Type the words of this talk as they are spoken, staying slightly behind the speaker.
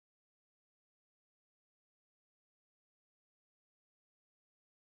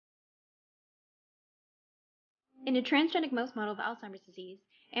In a transgenic mouse model of Alzheimer's disease,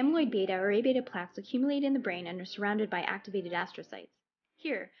 amyloid-beta or A-beta plaques accumulate in the brain and are surrounded by activated astrocytes.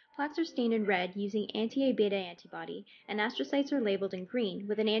 Here, plaques are stained in red using anti-A-beta antibody, and astrocytes are labeled in green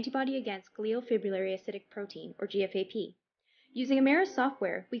with an antibody against glial fibrillary acidic protein, or GFAP. Using Imaris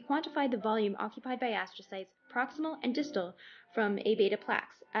software, we quantified the volume occupied by astrocytes proximal and distal from A-beta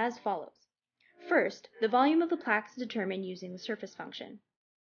plaques as follows. First, the volume of the plaques is determined using the surface function.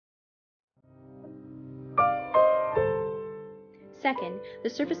 Second, the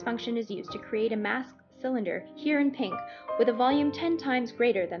surface function is used to create a masked cylinder, here in pink, with a volume 10 times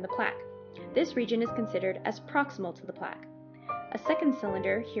greater than the plaque. This region is considered as proximal to the plaque. A second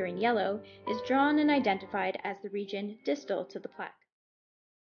cylinder, here in yellow, is drawn and identified as the region distal to the plaque.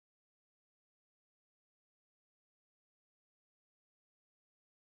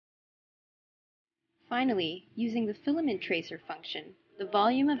 Finally, using the filament tracer function, the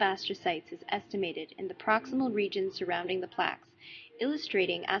volume of astrocytes is estimated in the proximal region surrounding the plaques,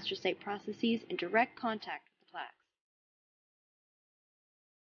 illustrating astrocyte processes in direct contact with the plaques.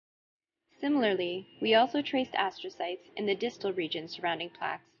 Similarly, we also traced astrocytes in the distal region surrounding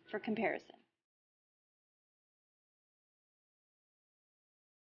plaques for comparison.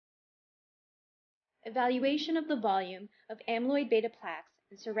 Evaluation of the volume of amyloid-beta plaques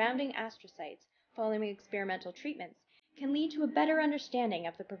and surrounding astrocytes following experimental treatments can lead to a better understanding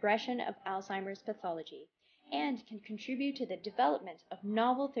of the progression of Alzheimer's pathology and can contribute to the development of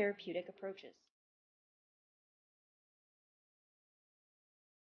novel therapeutic approaches.